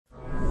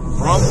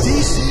From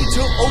D.C.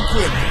 to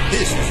Oakland,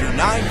 this is your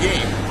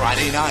 9-game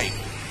Friday night.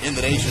 In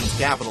the nation's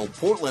capital,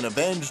 Portland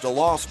avenged a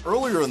loss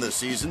earlier in the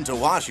season to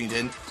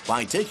Washington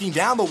by taking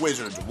down the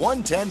Wizards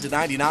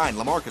 110-99.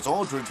 LaMarcus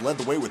Aldridge led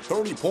the way with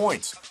 30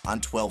 points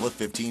on 12 of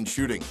 15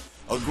 shooting.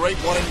 A great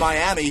one in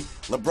Miami.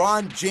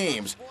 LeBron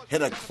James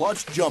hit a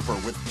clutch jumper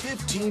with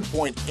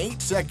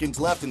 15.8 seconds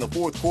left in the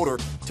fourth quarter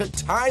to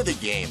tie the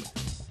game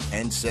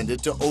and send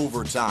it to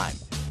overtime.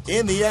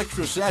 In the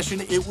extra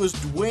session, it was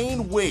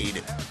Dwayne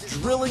Wade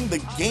drilling the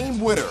game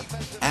winner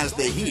as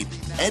the Heat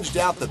edged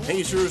out the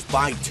Pacers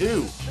by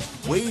 2.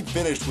 Wade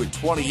finished with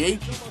 28.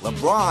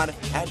 LeBron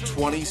had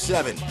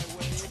 27.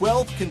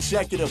 12th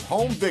consecutive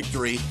home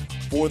victory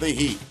for the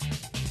Heat.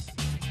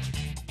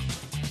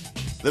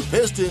 The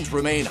Pistons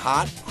remain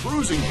hot,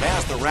 cruising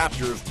past the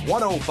Raptors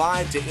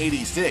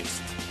 105-86.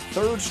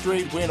 Third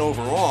straight win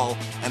overall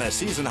and a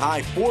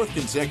season-high 4th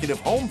consecutive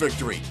home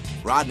victory.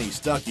 Rodney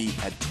Stuckey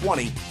had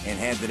 20 and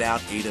handed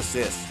out 8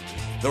 assists.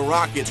 The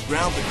Rockets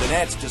grounded the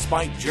Nets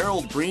despite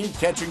Gerald Green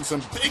catching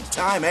some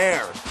big-time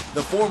air.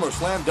 The former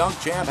slam dunk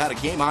champ had a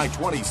game-high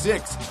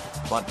 26,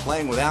 but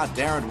playing without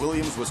Darren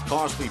Williams was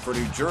costly for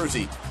New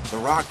Jersey. The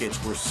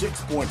Rockets were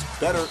 6 points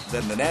better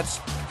than the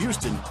Nets.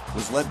 Houston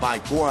was led by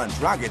Goran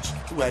Dragic,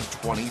 who had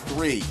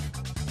 23.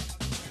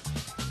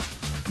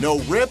 No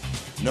Rip,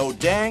 no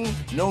Deng,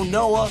 no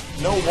Noah,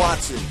 no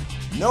Watson.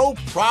 No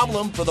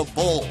problem for the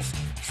Bulls.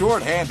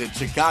 Short-handed,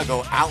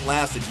 Chicago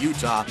outlasted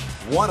Utah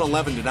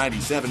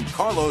 111-97.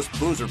 Carlos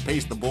Boozer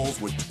paced the Bulls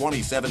with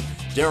 27.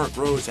 Derrick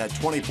Rose had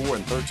 24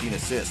 and 13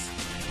 assists.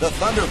 The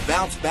Thunder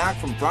bounced back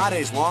from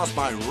Friday's loss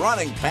by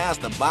running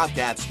past the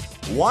Bobcats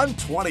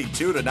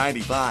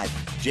 122-95.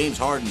 James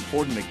Harden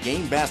poured in a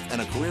game-best and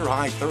a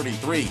career-high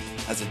 33.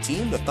 As a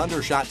team, the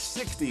Thunder shot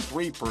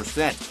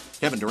 63%.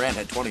 Kevin Durant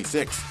had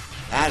 26.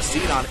 As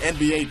seen on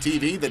NBA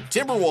TV, the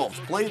Timberwolves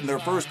played in their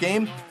first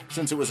game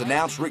since it was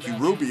announced Ricky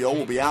Rubio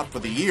will be out for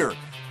the year,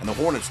 and the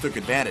Hornets took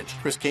advantage.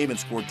 Chris Kaman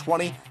scored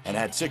 20 and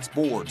had 6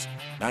 boards.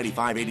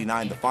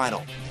 95-89 the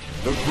final.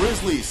 The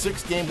Grizzlies'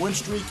 6-game win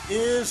streak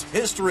is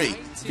history.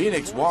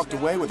 Phoenix walked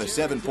away with a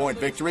 7-point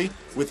victory,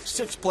 with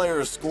 6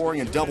 players scoring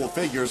in double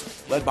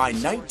figures, led by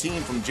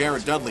 19 from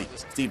Jared Dudley.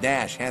 Steve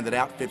Nash handed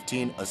out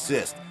 15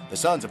 assists. The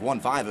Suns have won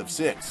 5 of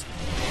 6.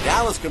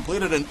 Dallas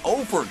completed an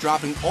offer,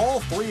 dropping all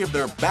 3 of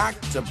their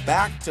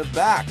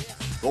back-to-back-to-back.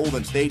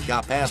 Golden State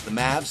got past the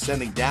Mavs,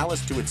 sending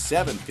Dallas to its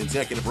 7th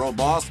consecutive road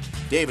loss.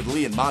 David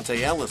Lee and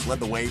Monte Ellis led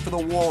the way for the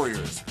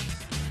Warriors.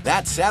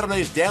 That's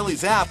Saturday's Daily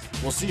Zap.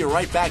 We'll see you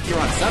right back here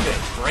on Sunday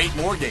for 8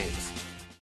 more games.